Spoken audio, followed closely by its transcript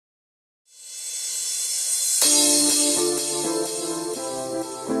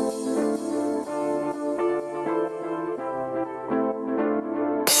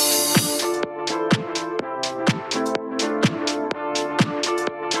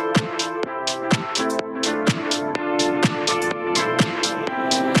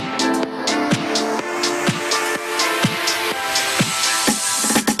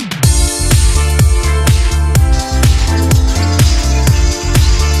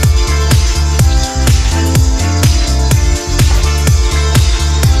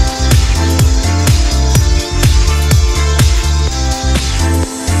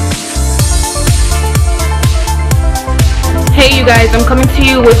guys, I'm coming to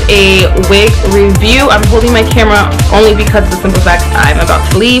you with a wig review. I'm holding my camera only because of the simple fact I'm about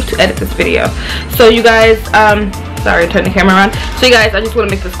to leave to edit this video. So you guys, sorry, turn the camera around. So you guys, I just want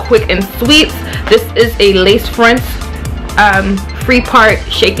to make this quick and sweet. This is a lace front free part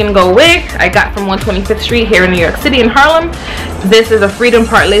shake and go wig I got from 125th Street here in New York City in Harlem. This is a freedom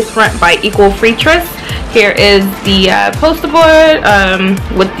part lace front by Freetress. Here is the poster board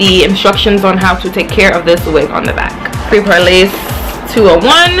with the instructions on how to take care of this wig on the back. Free part lace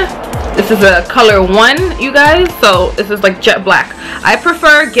 201. This is a color 1, you guys, so this is like jet black. I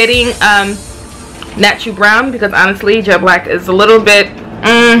prefer getting natural brown because honestly jet black is a little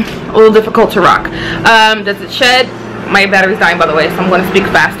difficult to rock. Does it shed? My battery's dying, by the way, so I'm going to speak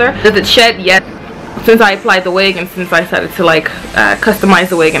faster. Does it shed? Yes. Since I applied the wig and since I started to like customize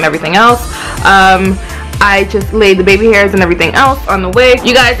the wig and everything else, I just laid the baby hairs and everything else on the wig.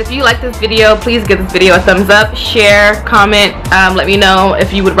 You guys, if you like this video, please give this video a thumbs up, share, comment, let me know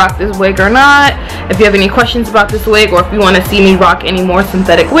if you would rock this wig or not. If you have any questions about this wig, or if you want to see me rock any more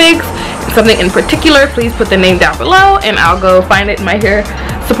synthetic wigs, something in particular, please put the name down below and I'll go find it in my hair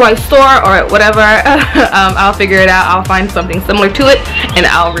supply store or whatever. I'll figure it out. I'll find something similar to it and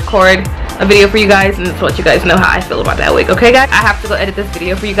I'll record a video for you guys and to let you guys know how I feel about that wig. Okay guys, I have to go edit this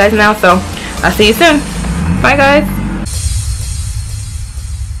video for you guys now, so I'll see you soon. Bye guys.